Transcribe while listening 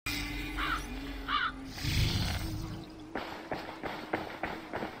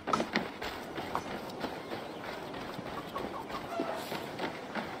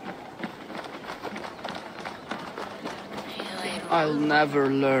I'll never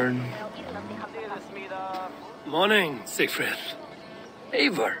learn. Morning, Siegfried.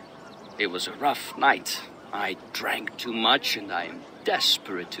 Eivor, it was a rough night. I drank too much and I am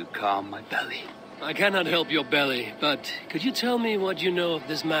desperate to calm my belly. I cannot help your belly, but could you tell me what you know of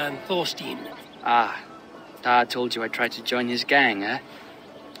this man, Thorstein? Ah, Dad told you I tried to join his gang, eh?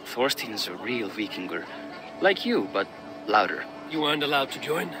 Thorstein is a real Vikinger. Like you, but louder. You weren't allowed to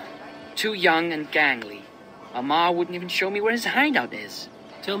join? Too young and gangly. Amar wouldn't even show me where his hideout is.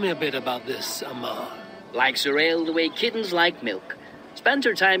 Tell me a bit about this Amar. Likes her ale the way kittens like milk. Spends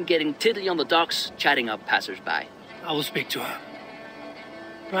her time getting tiddly on the docks, chatting up passers-by. I will speak to her.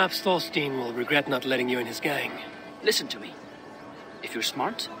 Perhaps Thorstein will regret not letting you in his gang. Listen to me. If you're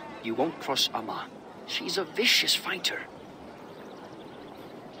smart, you won't cross Amar. She's a vicious fighter.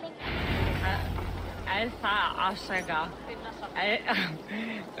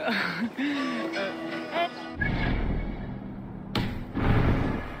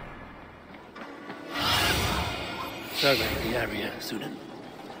 Survey the area, student.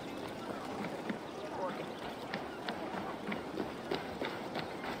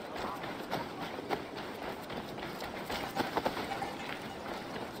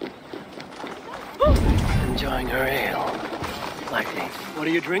 Enjoying her ale. Likely. What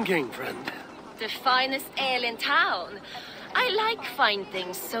are you drinking, friend? The finest ale in town. I like fine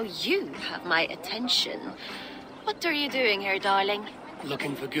things, so you have my attention. What are you doing here, darling?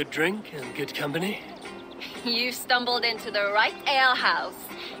 Looking for good drink and good company? You stumbled into the right alehouse.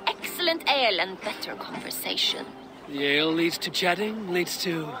 Excellent ale and better conversation. The ale leads to chatting, leads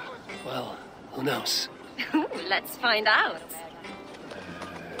to... well, who knows? Let's find out.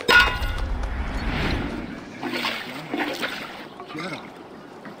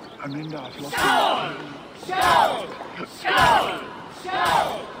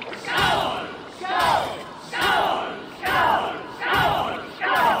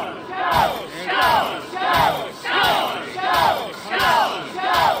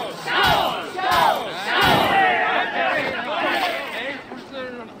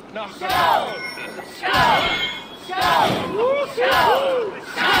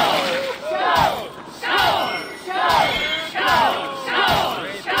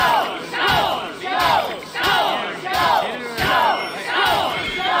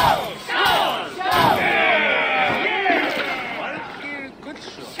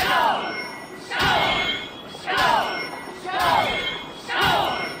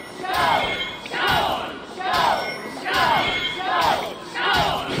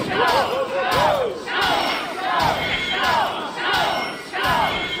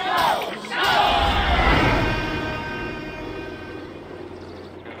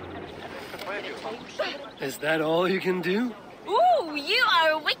 Is that all you can do? Ooh, you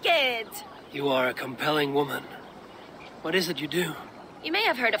are wicked! You are a compelling woman. What is it you do? You may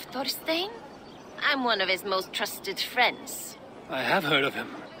have heard of Thorstein. I'm one of his most trusted friends. I have heard of him.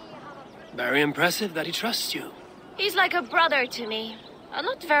 Very impressive that he trusts you. He's like a brother to me. A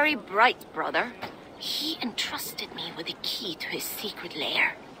not very bright brother. He entrusted me with the key to his secret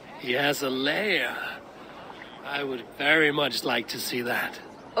lair. He has a lair. I would very much like to see that.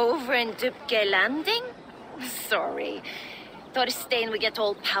 Over in Dubke Landing? Sorry. Thorstein would get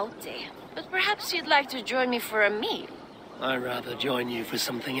all pouty. But perhaps you'd like to join me for a meal. I'd rather join you for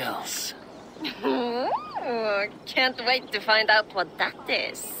something else. Can't wait to find out what that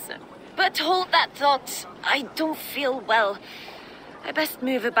is. But hold that thought. I don't feel well. I best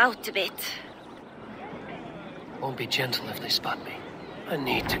move about a bit. Won't be gentle if they spot me. I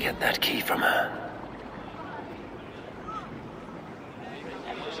need to get that key from her.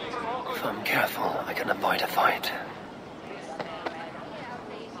 If I'm careful, I can avoid a fight.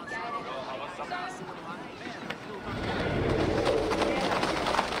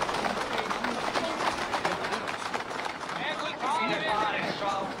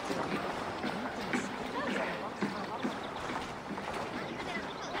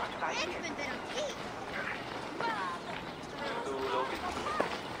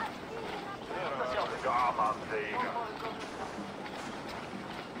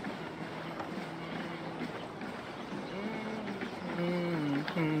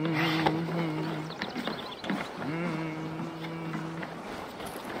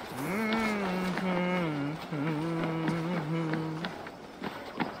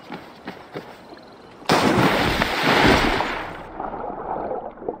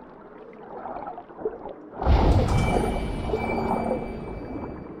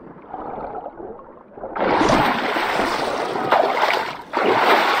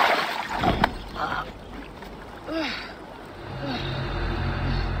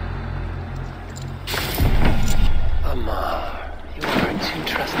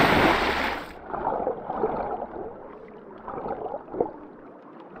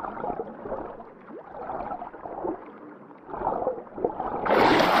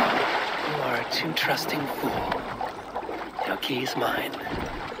 trusting fool. Your key is mine.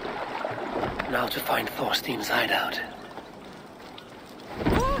 Now to find Thorstein's hideout.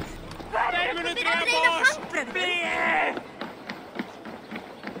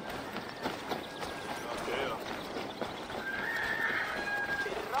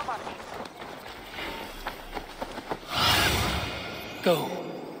 Go,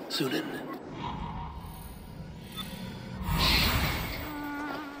 Sunan.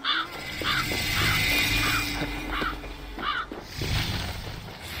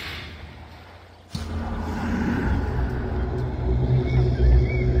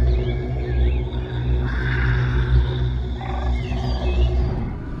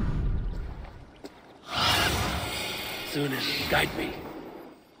 Sunan, guide me.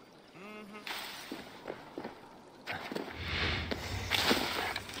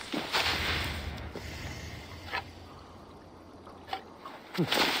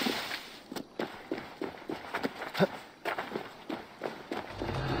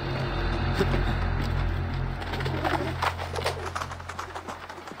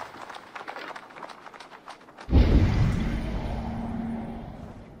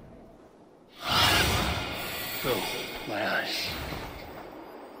 Go, my eyes.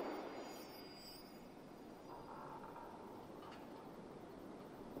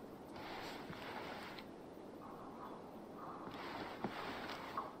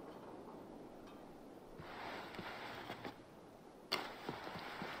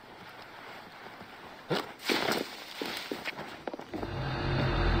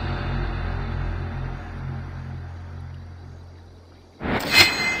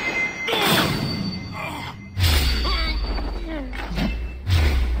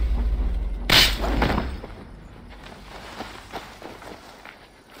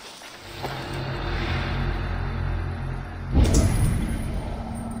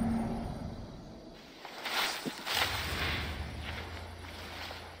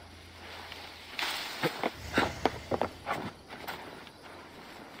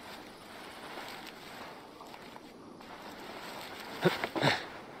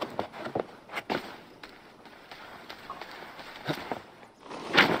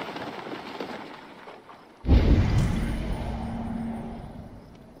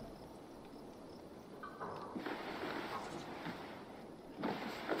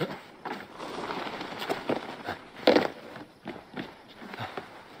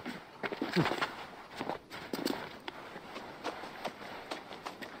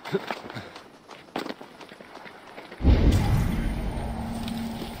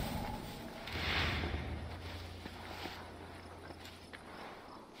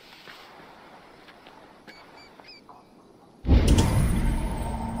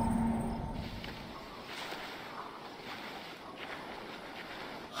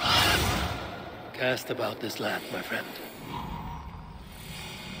 Cast about this land, my friend.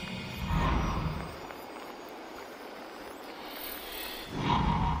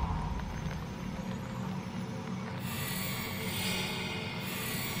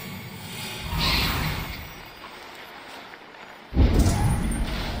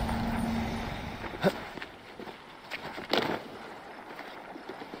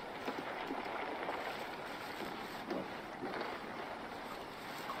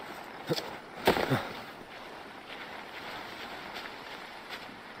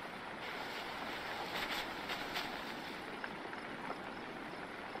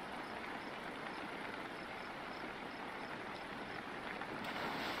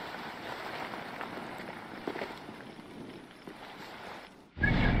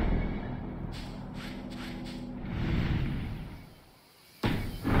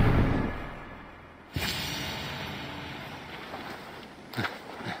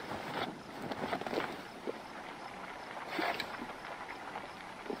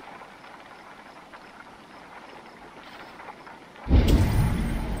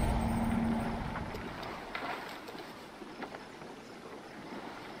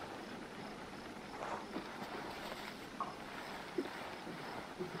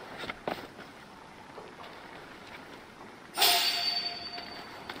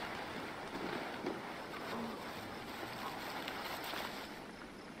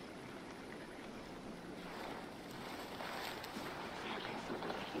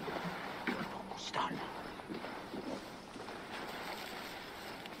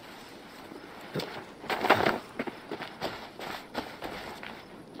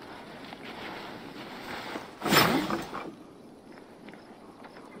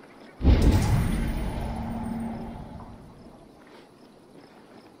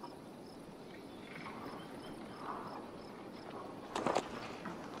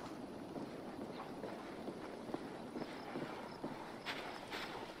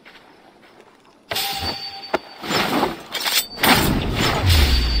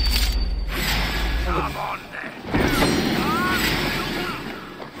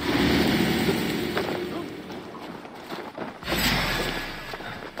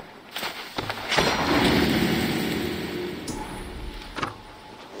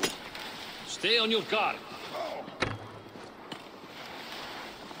 Stay on your guard.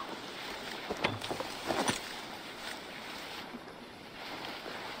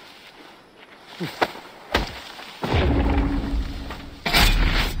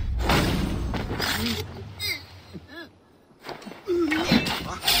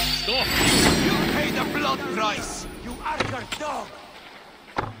 Stop! You pay the blood price! You archer dog!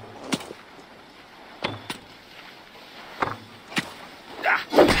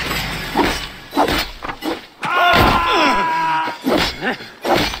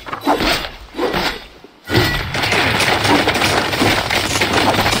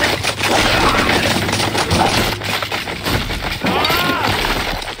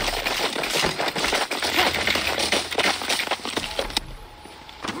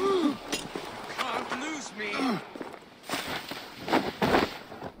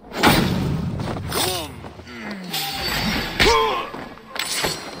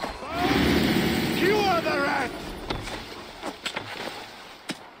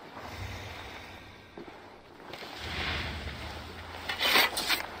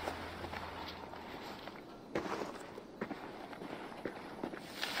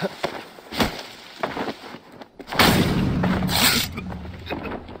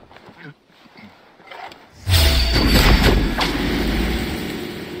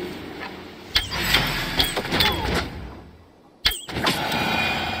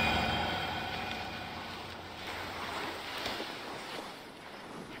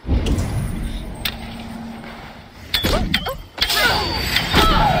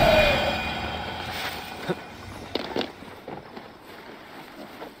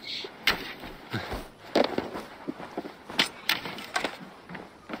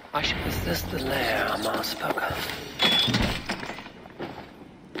 Is this the lair Amar spoke of?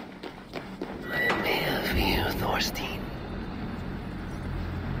 I am here for you, Thorstein.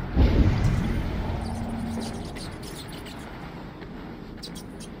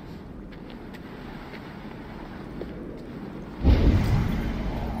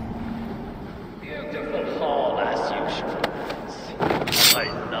 Beautiful hall as usual. I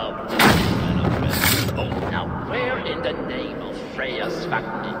love this. Oh, now where in the name of Freya's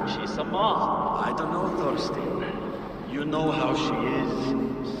factory? She's a mom. I don't know, Thorstein. You know how she is.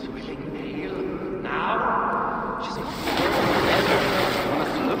 Swilling pale. Now? She's not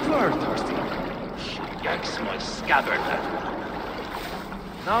Wanna look for her, Thorstein? She yanks my scabbard.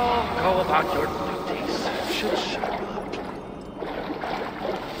 Now go about your duties. Shut up.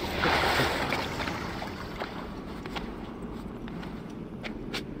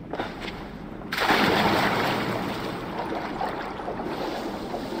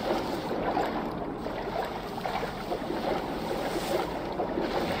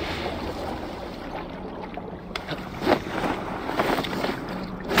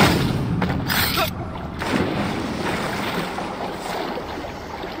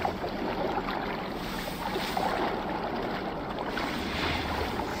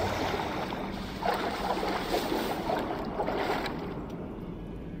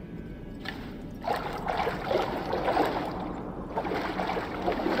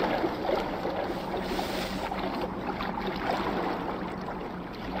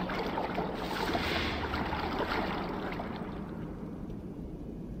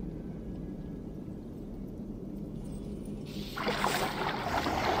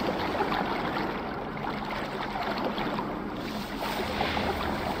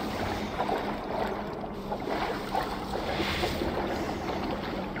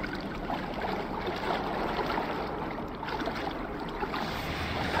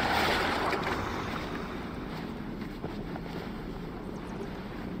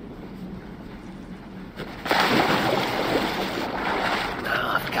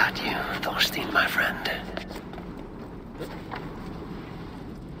 Thorstein, my friend.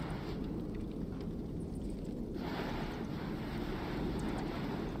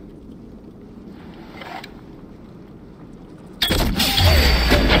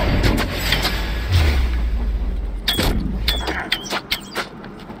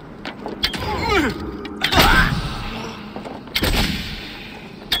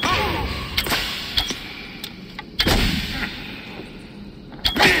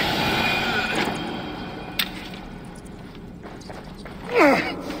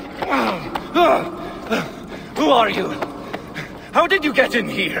 Who are you? How did you get in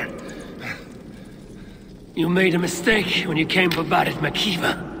here? You made a mistake when you came for Barit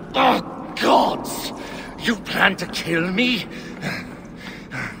Makiva. Oh, gods! You plan to kill me?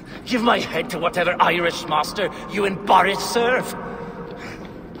 Give my head to whatever Irish master you and Boris serve.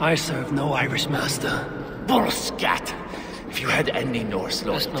 I serve no Irish master. Bullscat! If you had any Norse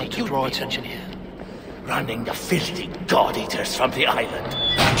Let's loyalty, not you'd draw be- attention here. running the filthy god-eaters from the island.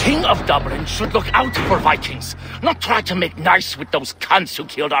 King of Dublin should look out for Vikings, not try to make nice with those cunts who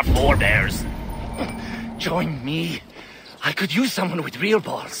killed our forebears. Join me. I could use someone with real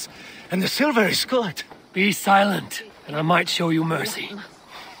balls, and the silver is good. Be silent, and I might show you mercy.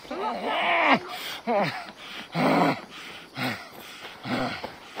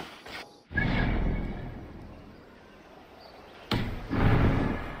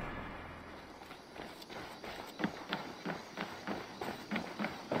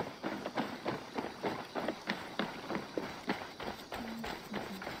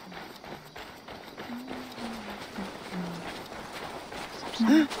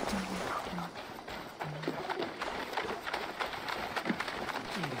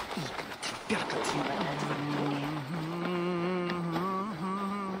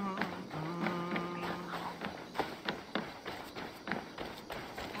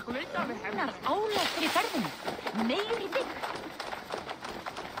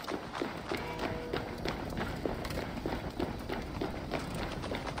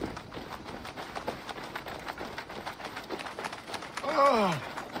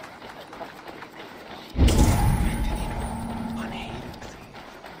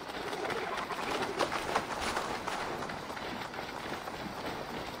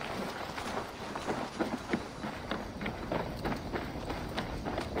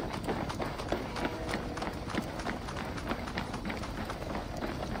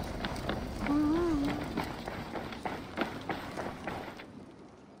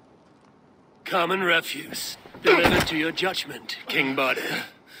 Common refuse. Delivered to your judgment, King Bardi.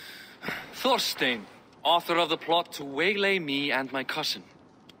 Thorstein, author of the plot to waylay me and my cousin.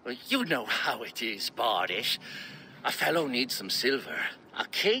 Well, you know how it is, Bardish. A fellow needs some silver. A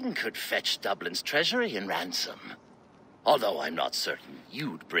king could fetch Dublin's treasury in ransom. Although I'm not certain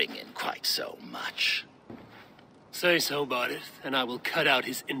you'd bring in quite so much. Say so, Bardi, and I will cut out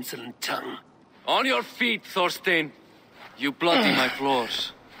his insolent tongue. On your feet, Thorstein. You bloody my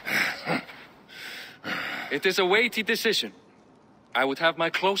floors. It is a weighty decision. I would have my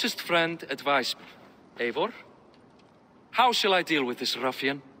closest friend advise me. Eivor? How shall I deal with this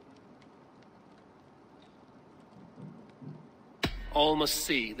ruffian? All must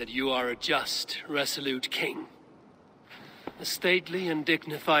see that you are a just, resolute king. A stately and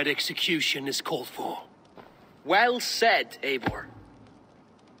dignified execution is called for. Well said, Eivor.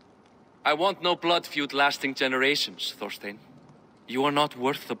 I want no blood feud lasting generations, Thorstein. You are not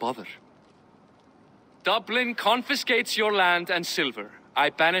worth the bother. Dublin confiscates your land and silver. I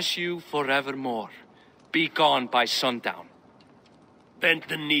banish you forevermore. Be gone by sundown. Bend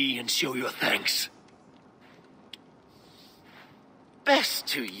the knee and show your thanks. Best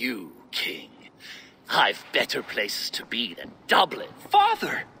to you, King. I've better places to be than Dublin.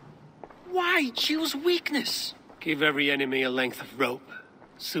 Father! Why choose weakness? Give every enemy a length of rope.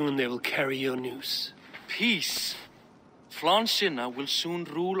 Soon they will carry your noose. Peace. Flann Sinna will soon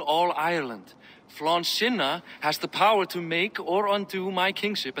rule all Ireland. Flann Sinna has the power to make or undo my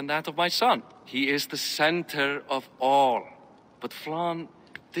kingship and that of my son. He is the center of all. But Flann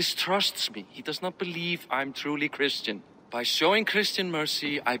distrusts me. He does not believe I'm truly Christian. By showing Christian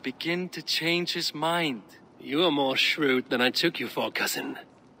mercy, I begin to change his mind. You are more shrewd than I took you for, cousin.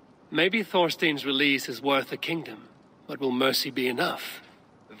 Maybe Thorstein's release is worth a kingdom, but will mercy be enough?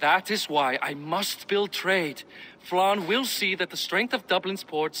 That is why I must build trade. Flann will see that the strength of Dublin's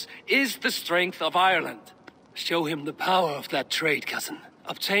ports is the strength of Ireland. Show him the power of that trade, cousin.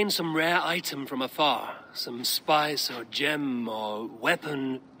 Obtain some rare item from afar. Some spice or gem or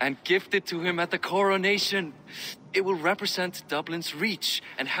weapon. And gift it to him at the coronation. It will represent Dublin's reach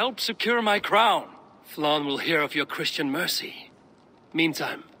and help secure my crown. Flann will hear of your Christian mercy.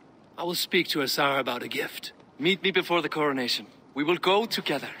 Meantime, I will speak to Asar about a gift. Meet me before the coronation. We will go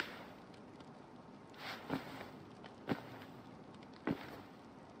together.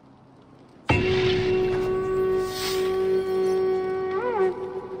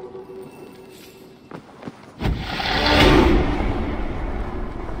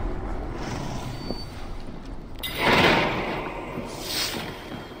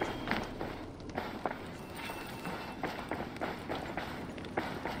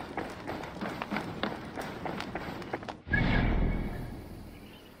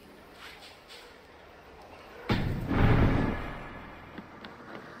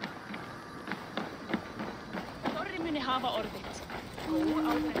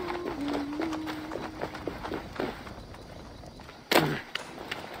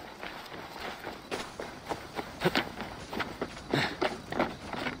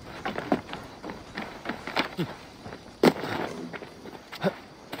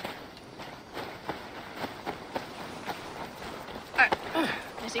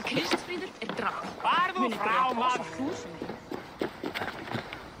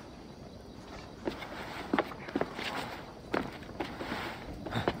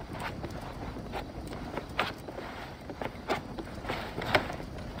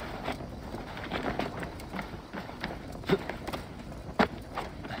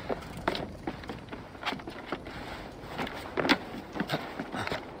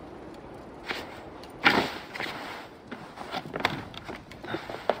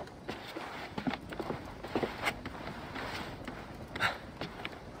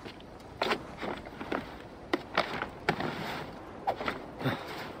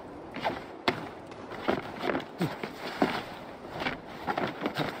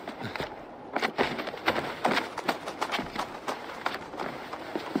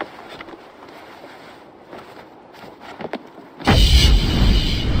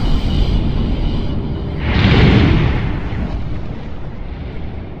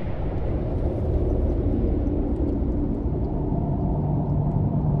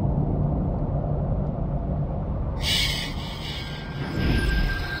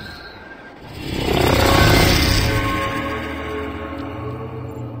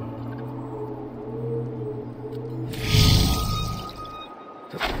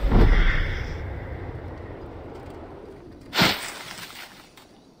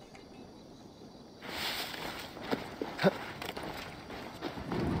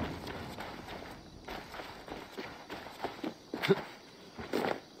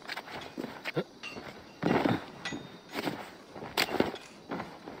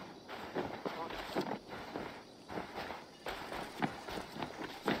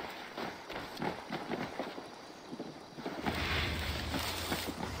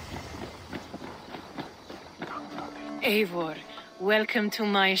 Eivor, welcome to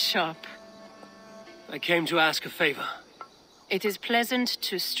my shop. I came to ask a favor. It is pleasant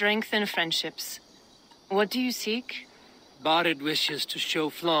to strengthen friendships. What do you seek? Barid wishes to show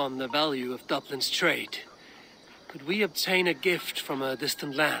Flann the value of Dublin's trade. Could we obtain a gift from a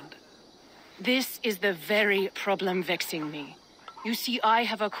distant land? This is the very problem vexing me. You see, I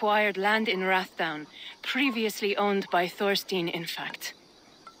have acquired land in Rathdown, previously owned by Thorstein, in fact.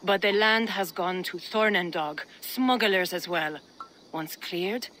 But the land has gone to Thornendog, smugglers as well. Once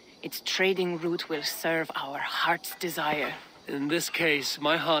cleared, its trading route will serve our heart's desire. In this case,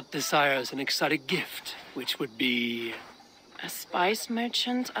 my heart desires an exotic gift, which would be... A spice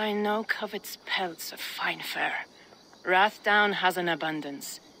merchant I know covets pelts of fine fur. Rathdown has an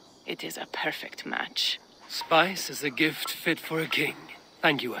abundance. It is a perfect match. Spice is a gift fit for a king.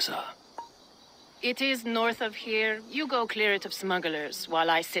 Thank you, Asa. It is north of here. You go clear it of smugglers, while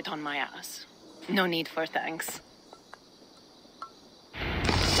I sit on my ass. No need for thanks.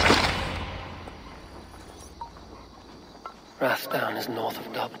 Rathdown is north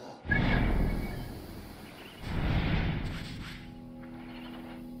of Dublin.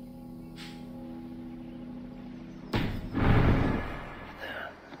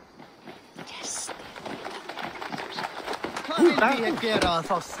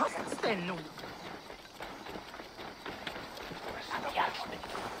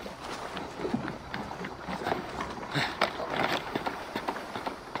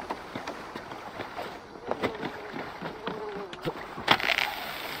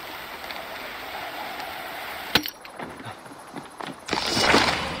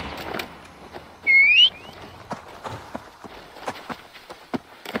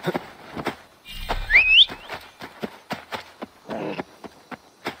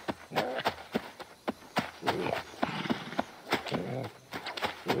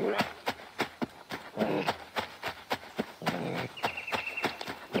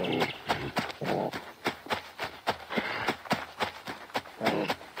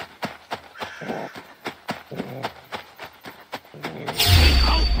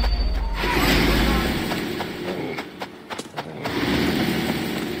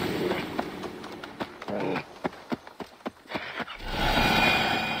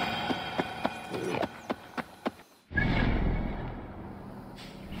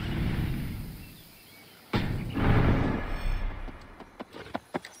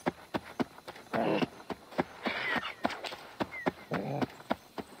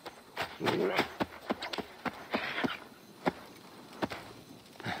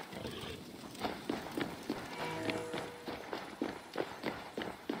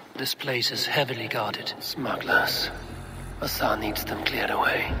 This place is heavily guarded. Smugglers. Asa needs them cleared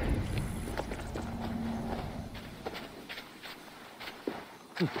away.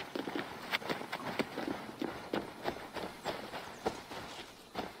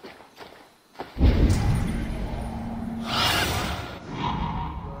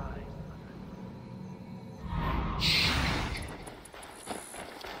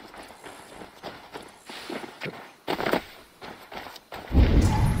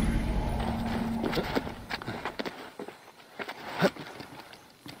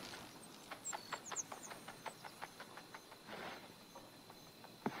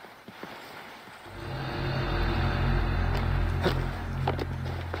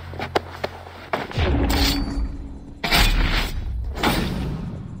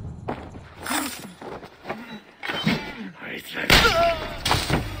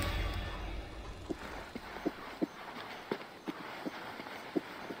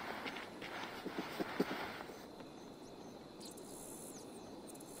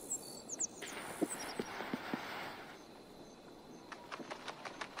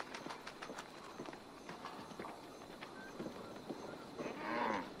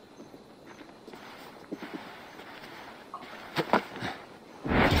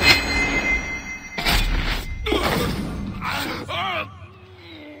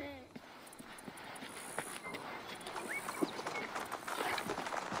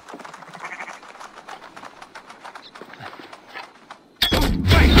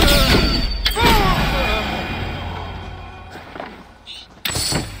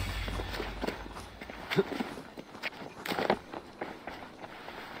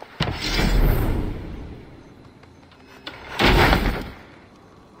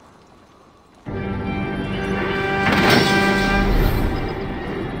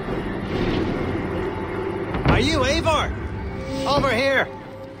 Over here!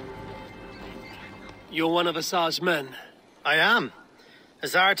 You're one of Asar's men. I am.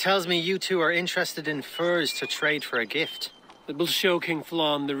 Azar tells me you two are interested in furs to trade for a gift. It will show King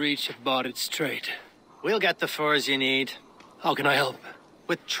Flann the reach of Barid's trade. We'll get the furs you need. How can I help?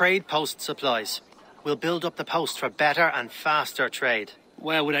 With trade post supplies. We'll build up the post for better and faster trade.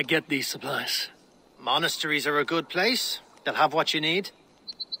 Where would I get these supplies? Monasteries are a good place. They'll have what you need.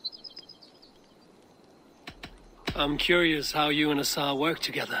 I'm curious how you and Azar work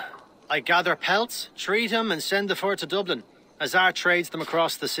together. I gather pelts, treat them, and send the fur to Dublin. Azar trades them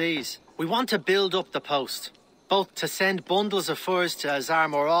across the seas. We want to build up the post, both to send bundles of furs to Azar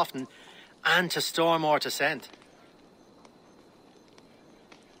more often, and to store more to send.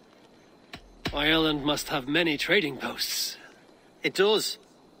 Ireland must have many trading posts. It does.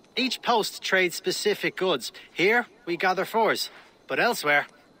 Each post trades specific goods. Here, we gather furs. But elsewhere,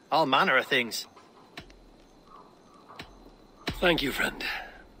 all manner of things. Thank you, friend.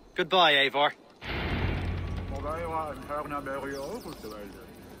 Goodbye, Eivor.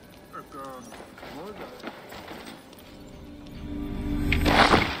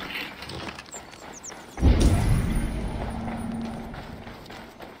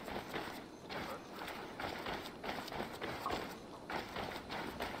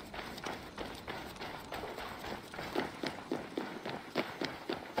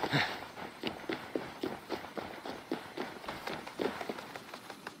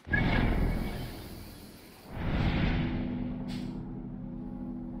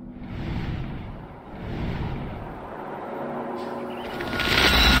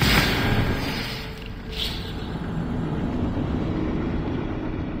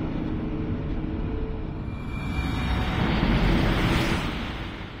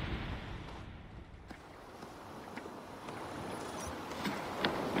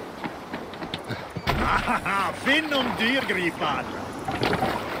 Finn om dyrgripan!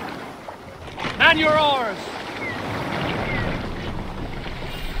 Man your oars!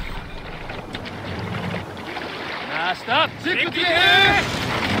 Last up!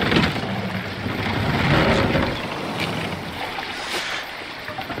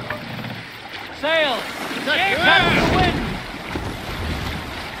 Sail! Catch the wind!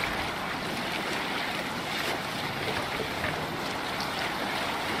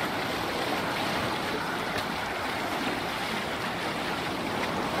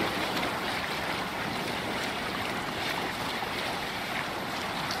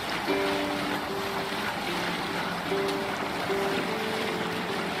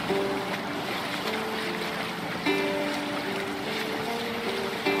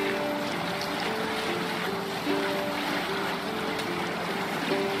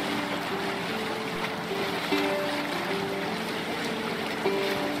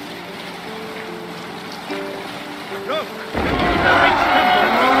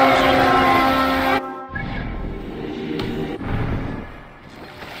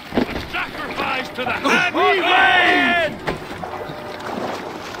 Sacrifice to the hand we win!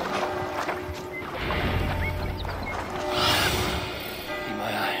 In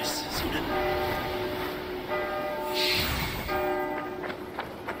my eyes, Sunan.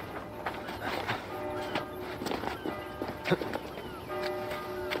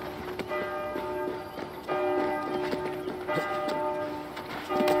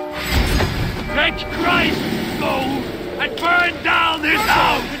 Let Christ go and burn down this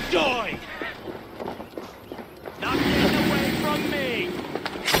house! Joy! Not get away from me!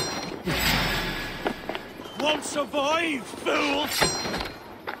 Won't survive, fools!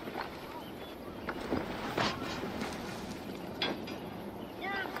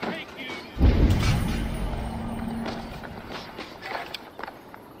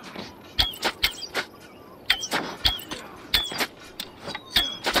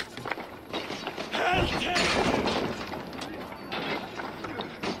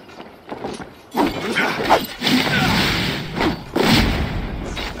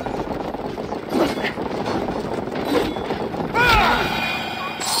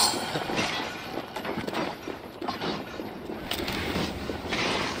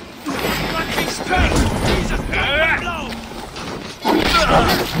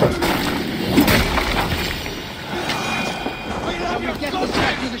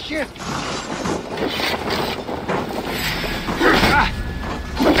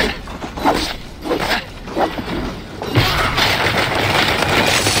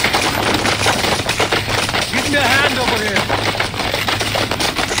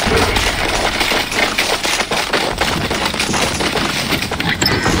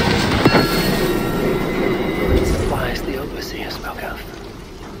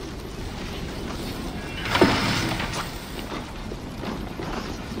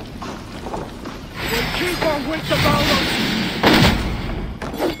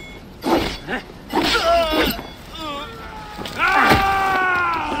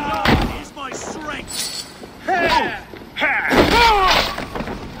 Here's my strength!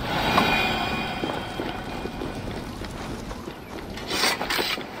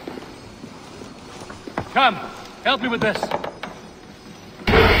 help me with this.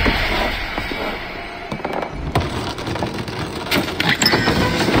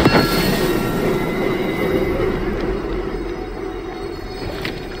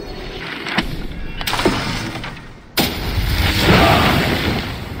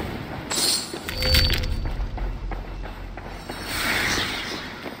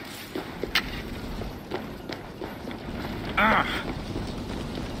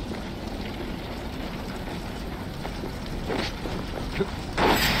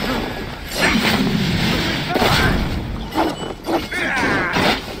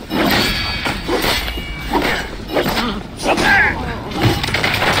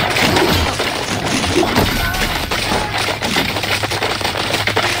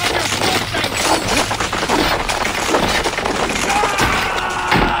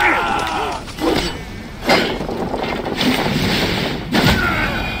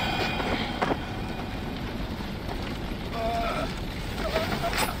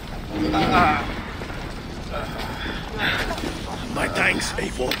 My thanks,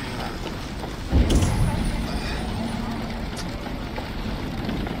 Eivor.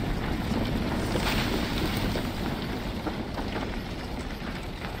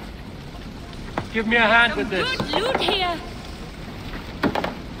 Give me a hand with this. Good loot here.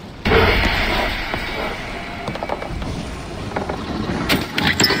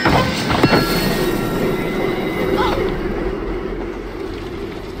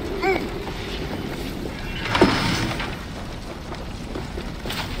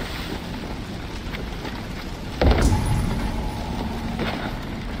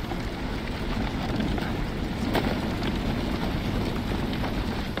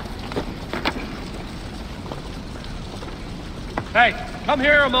 Hey, come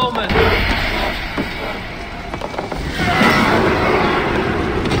here a moment.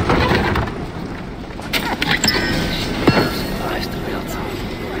 Supplies to build something.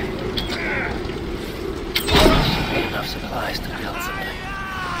 Enough supplies to build something.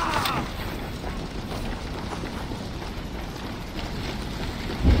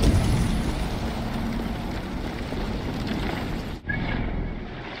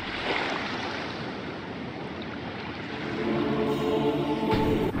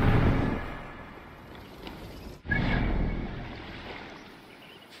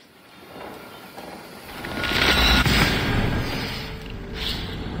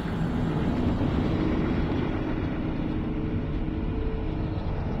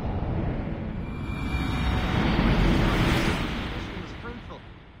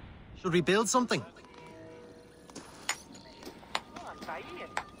 Should we build something?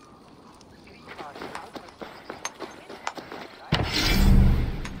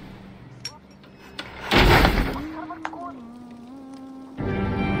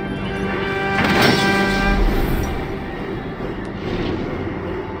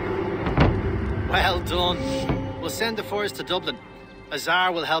 Well done. We'll send the force to Dublin.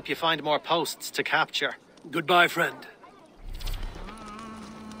 Azar will help you find more posts to capture. Goodbye, friend.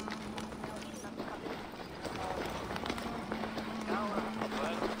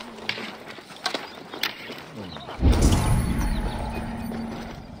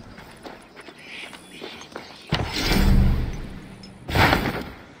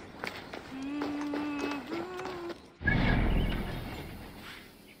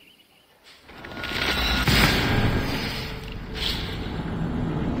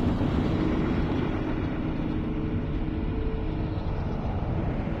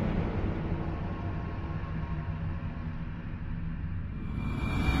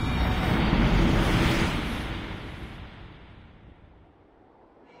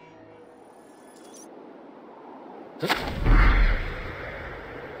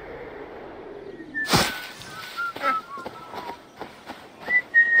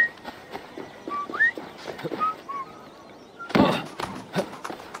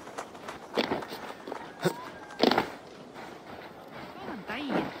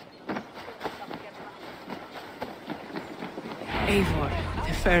 Eivor,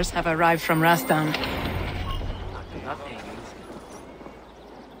 the furs have arrived from Rathdown.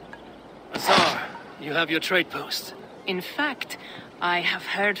 Azar, you have your trade post. In fact, I have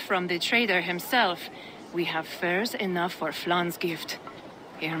heard from the trader himself. We have furs enough for Flan's gift.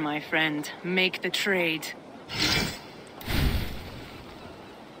 Here, my friend, make the trade.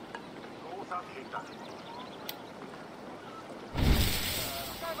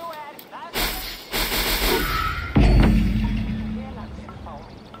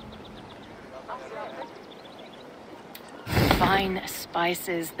 Fine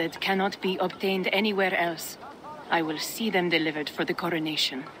spices that cannot be obtained anywhere else. I will see them delivered for the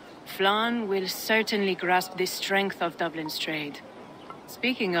coronation. Flann will certainly grasp the strength of Dublin's trade.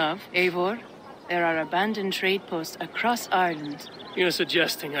 Speaking of, Eivor, there are abandoned trade posts across Ireland. You're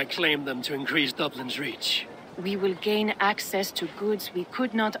suggesting I claim them to increase Dublin's reach? We will gain access to goods we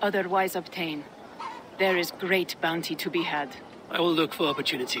could not otherwise obtain. There is great bounty to be had. I will look for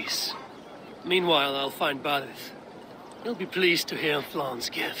opportunities. Meanwhile, I'll find Barith. He'll be pleased to hear Flann's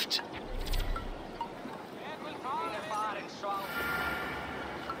gift.